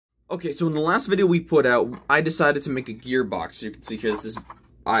Okay, so in the last video we put out, I decided to make a gearbox. You can see here, this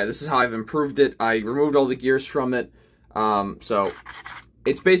is how I've improved it. I removed all the gears from it. So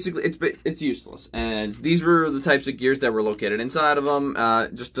it's basically, it's useless. And these were the types of gears that were located inside of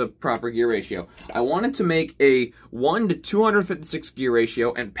them, just a proper gear ratio. I wanted to make a 1 to 256 gear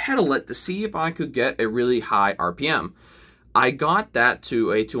ratio and pedal it to see if I could get a really high RPM. I got that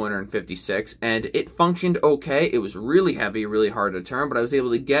to a 256 and it functioned okay. It was really heavy, really hard to turn, but I was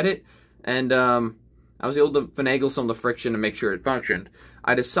able to get it, and I was able to finagle some of the friction to make sure it functioned.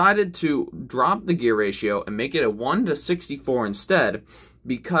 I decided to drop the gear ratio and make it a 1 to 64 instead,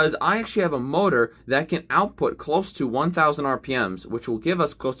 because I actually have a motor that can output close to 1,000 RPMs, which will give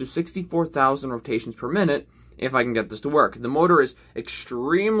us close to 64,000 rotations per minute if I can get this to work. The motor is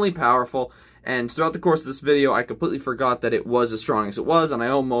extremely powerful, and throughout the course of this video, I completely forgot that it was as strong as it was, and I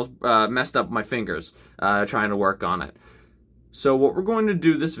almost messed up my fingers trying to work on it. So what we're going to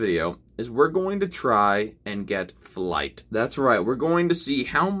do this video is we're going to try and get flight. That's right, we're going to see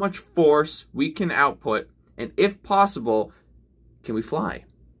how much force we can output, and if possible, can we fly?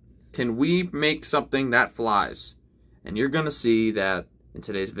 Can we make something that flies? And you're going to see that in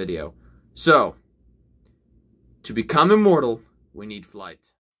today's video. So, to become immortal, we need flight.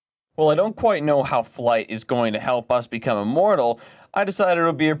 Well, I don't quite know how flight is going to help us become immortal. I decided it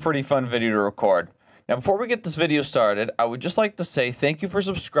would be a pretty fun video to record. Now, before we get this video started, I would just like to say thank you for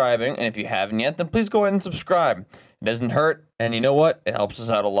subscribing, and if you haven't yet, then please go ahead and subscribe. It doesn't hurt, and you know what? It helps us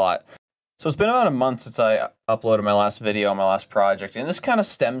out a lot. So it's been about a month since I uploaded my last video on my last project, and this kind of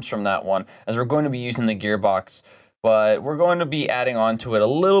stems from that one, as we're going to be using the gearbox, but we're going to be adding on to it a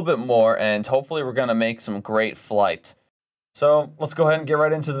little bit more, and hopefully we're going to make some great flight. So let's go ahead and get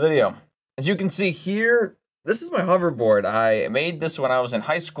right into the video. As you can see here, this is my hoverboard. I made this when I was in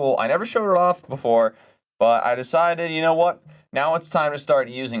high school. I never showed it off before, but I decided, you know what? Now it's time to start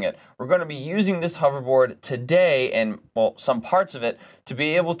using it. We're going to be using this hoverboard today, and well, some parts of it, to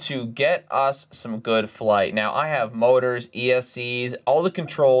be able to get us some good flight. Now I have motors, ESCs, all the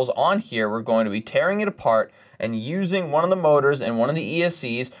controls on here. We're going to be tearing it apart and using one of the motors and one of the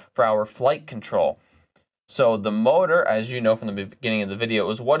ESCs for our flight control. So the motor, as you know from the beginning of the video,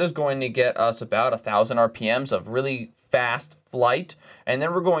 is what is going to get us about 1,000 RPMs of really fast flight. And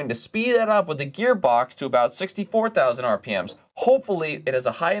then we're going to speed that up with the gearbox to about 64,000 RPMs. Hopefully, it has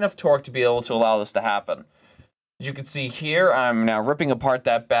a high enough torque to be able to allow this to happen. As you can see here, I'm now ripping apart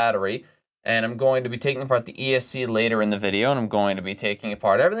that battery. And I'm going to be taking apart the ESC later in the video. And I'm going to be taking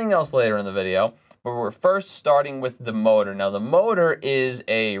apart everything else later in the video. But we're first starting with the motor. Now, the motor is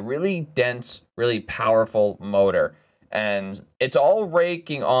a really dense, really powerful motor. And it's all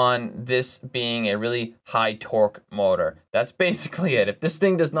raking on this being a really high torque motor. That's basically it. If this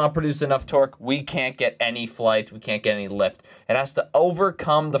thing does not produce enough torque, we can't get any flight, we can't get any lift. It has to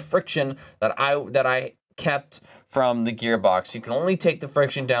overcome the friction that I kept from the gearbox. You can only take the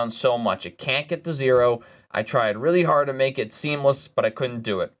friction down so much. It can't get to zero. I tried really hard to make it seamless, but I couldn't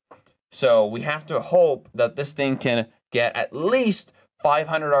do it. So we have to hope that this thing can get at least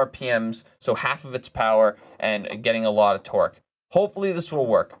 500 RPMs, so half of its power, and getting a lot of torque. Hopefully this will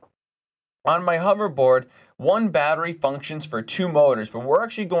work. On my hoverboard, one battery functions for 2 motors, but we're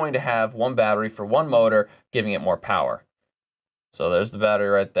actually going to have one battery for one motor, giving it more power. So there's the battery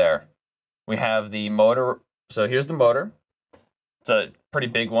right there. We have the motor. So here's the motor. It's a pretty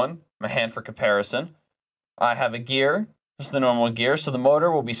big one, my hand for comparison. I have a gear. Just the normal gear, so the motor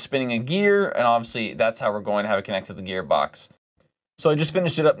will be spinning a gear, and obviously that's how we're going to have it connect to the gearbox. So I just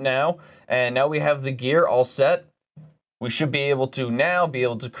finished it up now, and now we have the gear all set. We should be able to now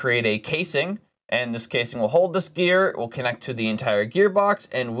create a casing, and this casing will hold this gear, it will connect to the entire gearbox,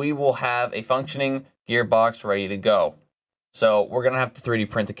 and we will have a functioning gearbox ready to go. So we're going to have to 3D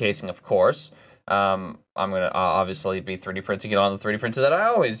print a casing, of course. I'm going to obviously be 3D printing it on the 3D printer that I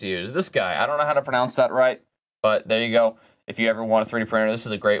always use, this guy. I don't know how to pronounce that right, but there you go. If you ever want a 3D printer, this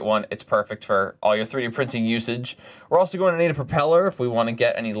is a great one. It's perfect for all your 3D printing usage. We're also going to need a propeller if we want to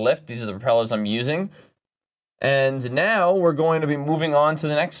get any lift. These are the propellers I'm using. And now we're going to be moving on to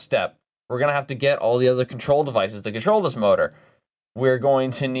the next step. We're going to have to get all the other control devices to control this motor. We're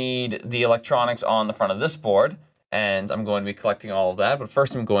going to need the electronics on the front of this board, and I'm going to be collecting all of that. But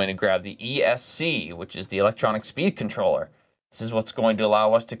first I'm going to grab the ESC, which is the electronic speed controller. This is what's going to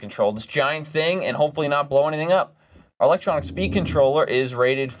allow us to control this giant thing and hopefully not blow anything up. Our electronic speed controller is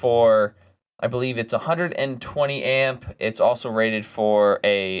rated for, I believe it's 120 amp. It's also rated for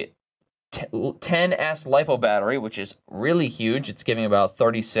a 10S LiPo battery, which is really huge. It's giving about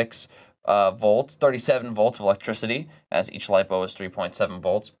 37 volts of electricity, as each LiPo is 3.7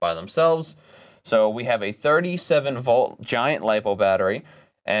 volts by themselves. So we have a 37 volt giant LiPo battery,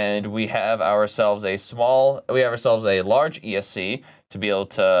 and we have ourselves a large ESC to be able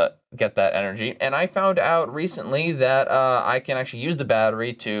to get that energy. And I found out recently that I can actually use the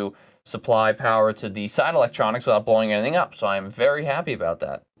battery to supply power to the side electronics without blowing anything up. So I'm very happy about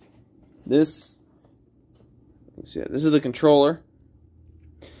that. This is the controller.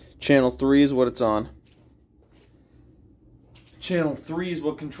 Channel 3 is what it's on. Channel 3 is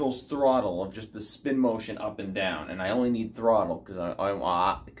what controls throttle, of just the spin motion up and down. And I only need throttle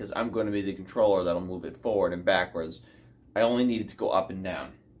because I'm going to be the controller that'll move it forward and backwards. I only need it to go up and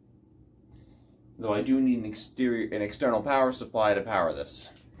down. Though I do need an external power supply to power this.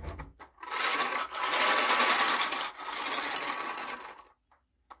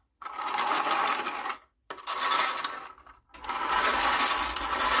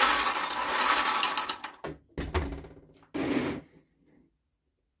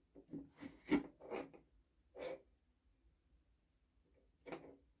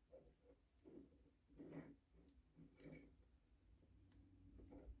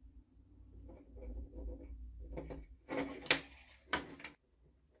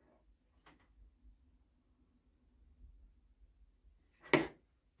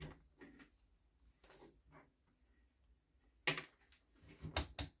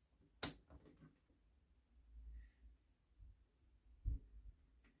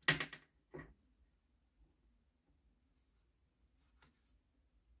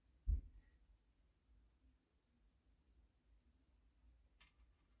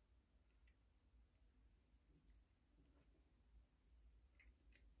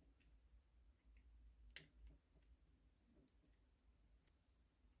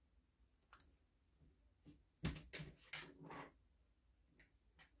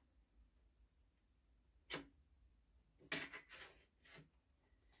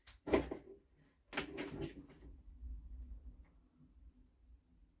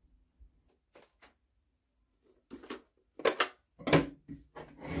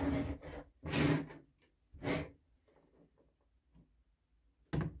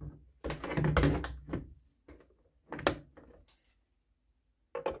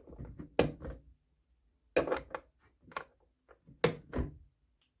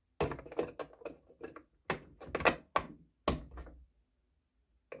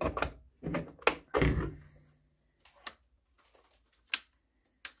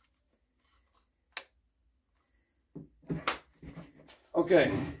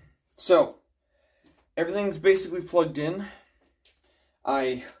 Okay, so everything's basically plugged in.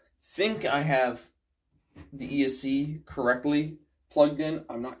 I think I have the ESC correctly plugged in.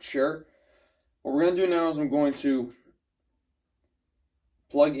 I'm not sure. What we're going to do now is I'm going to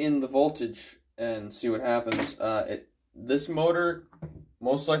plug in the voltage and see what happens. This motor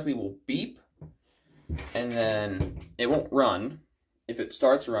most likely will beep, and then it won't run. If it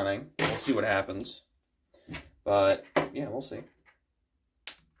starts running, we'll see what happens. But, yeah, we'll see.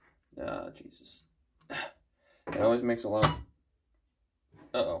 Jesus. It always makes a lot.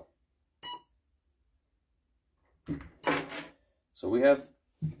 Uh-oh. So we have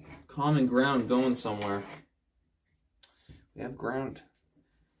common ground going somewhere. We have ground.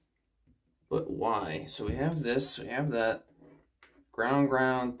 But why? So we have this, we have that.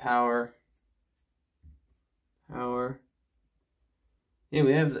 Ground, power. Power. Yeah,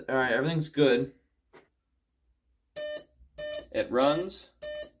 we have, alright, everything's good. It runs.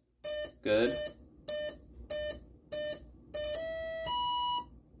 Good.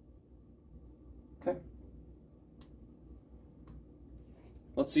 Okay.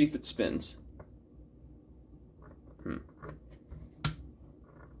 Let's see if it spins.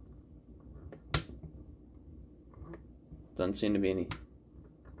 Doesn't seem to be any.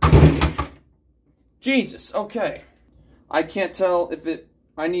 Jesus, okay. I can't tell if it...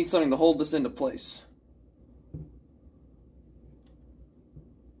 I need something to hold this into place.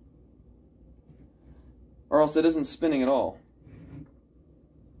 Or else it isn't spinning at all.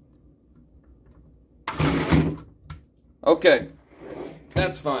 Okay.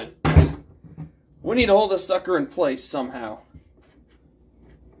 That's fine. We need to hold this sucker in place somehow.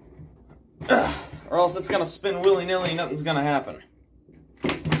 Or else it's gonna spin willy-nilly and nothing's gonna happen.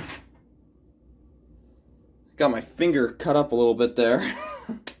 Got my finger cut up a little bit there.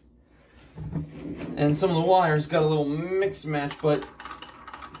 And some of the wires got a little mix-match, but...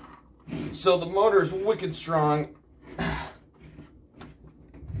 So the motor is wicked strong.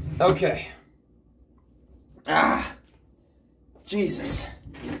 Okay. Jesus.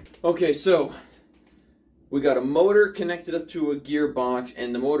 Okay, so we got a motor connected up to a gearbox,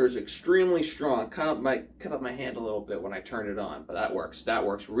 and the motor is extremely strong. Cut up my hand a little bit when I turn it on, but that works. That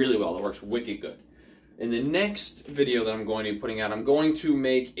works really well. It works wicked good. In the next video that I'm going to be putting out, I'm going to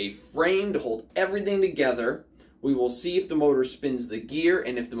make a frame to hold everything together. We will see if the motor spins the gear,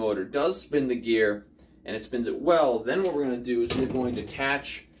 and if the motor does spin the gear, and it spins it well, then what we're going to do is we're going to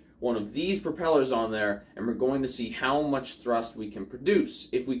attach one of these propellers on there, and we're going to see how much thrust we can produce.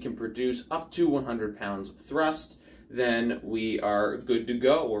 If we can produce up to 100 pounds of thrust, then we are good to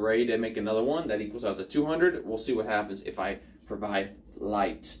go. We're ready to make another one that equals out to 200. We'll see what happens if I provide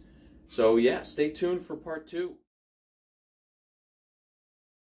flight. So yeah, stay tuned for part 2.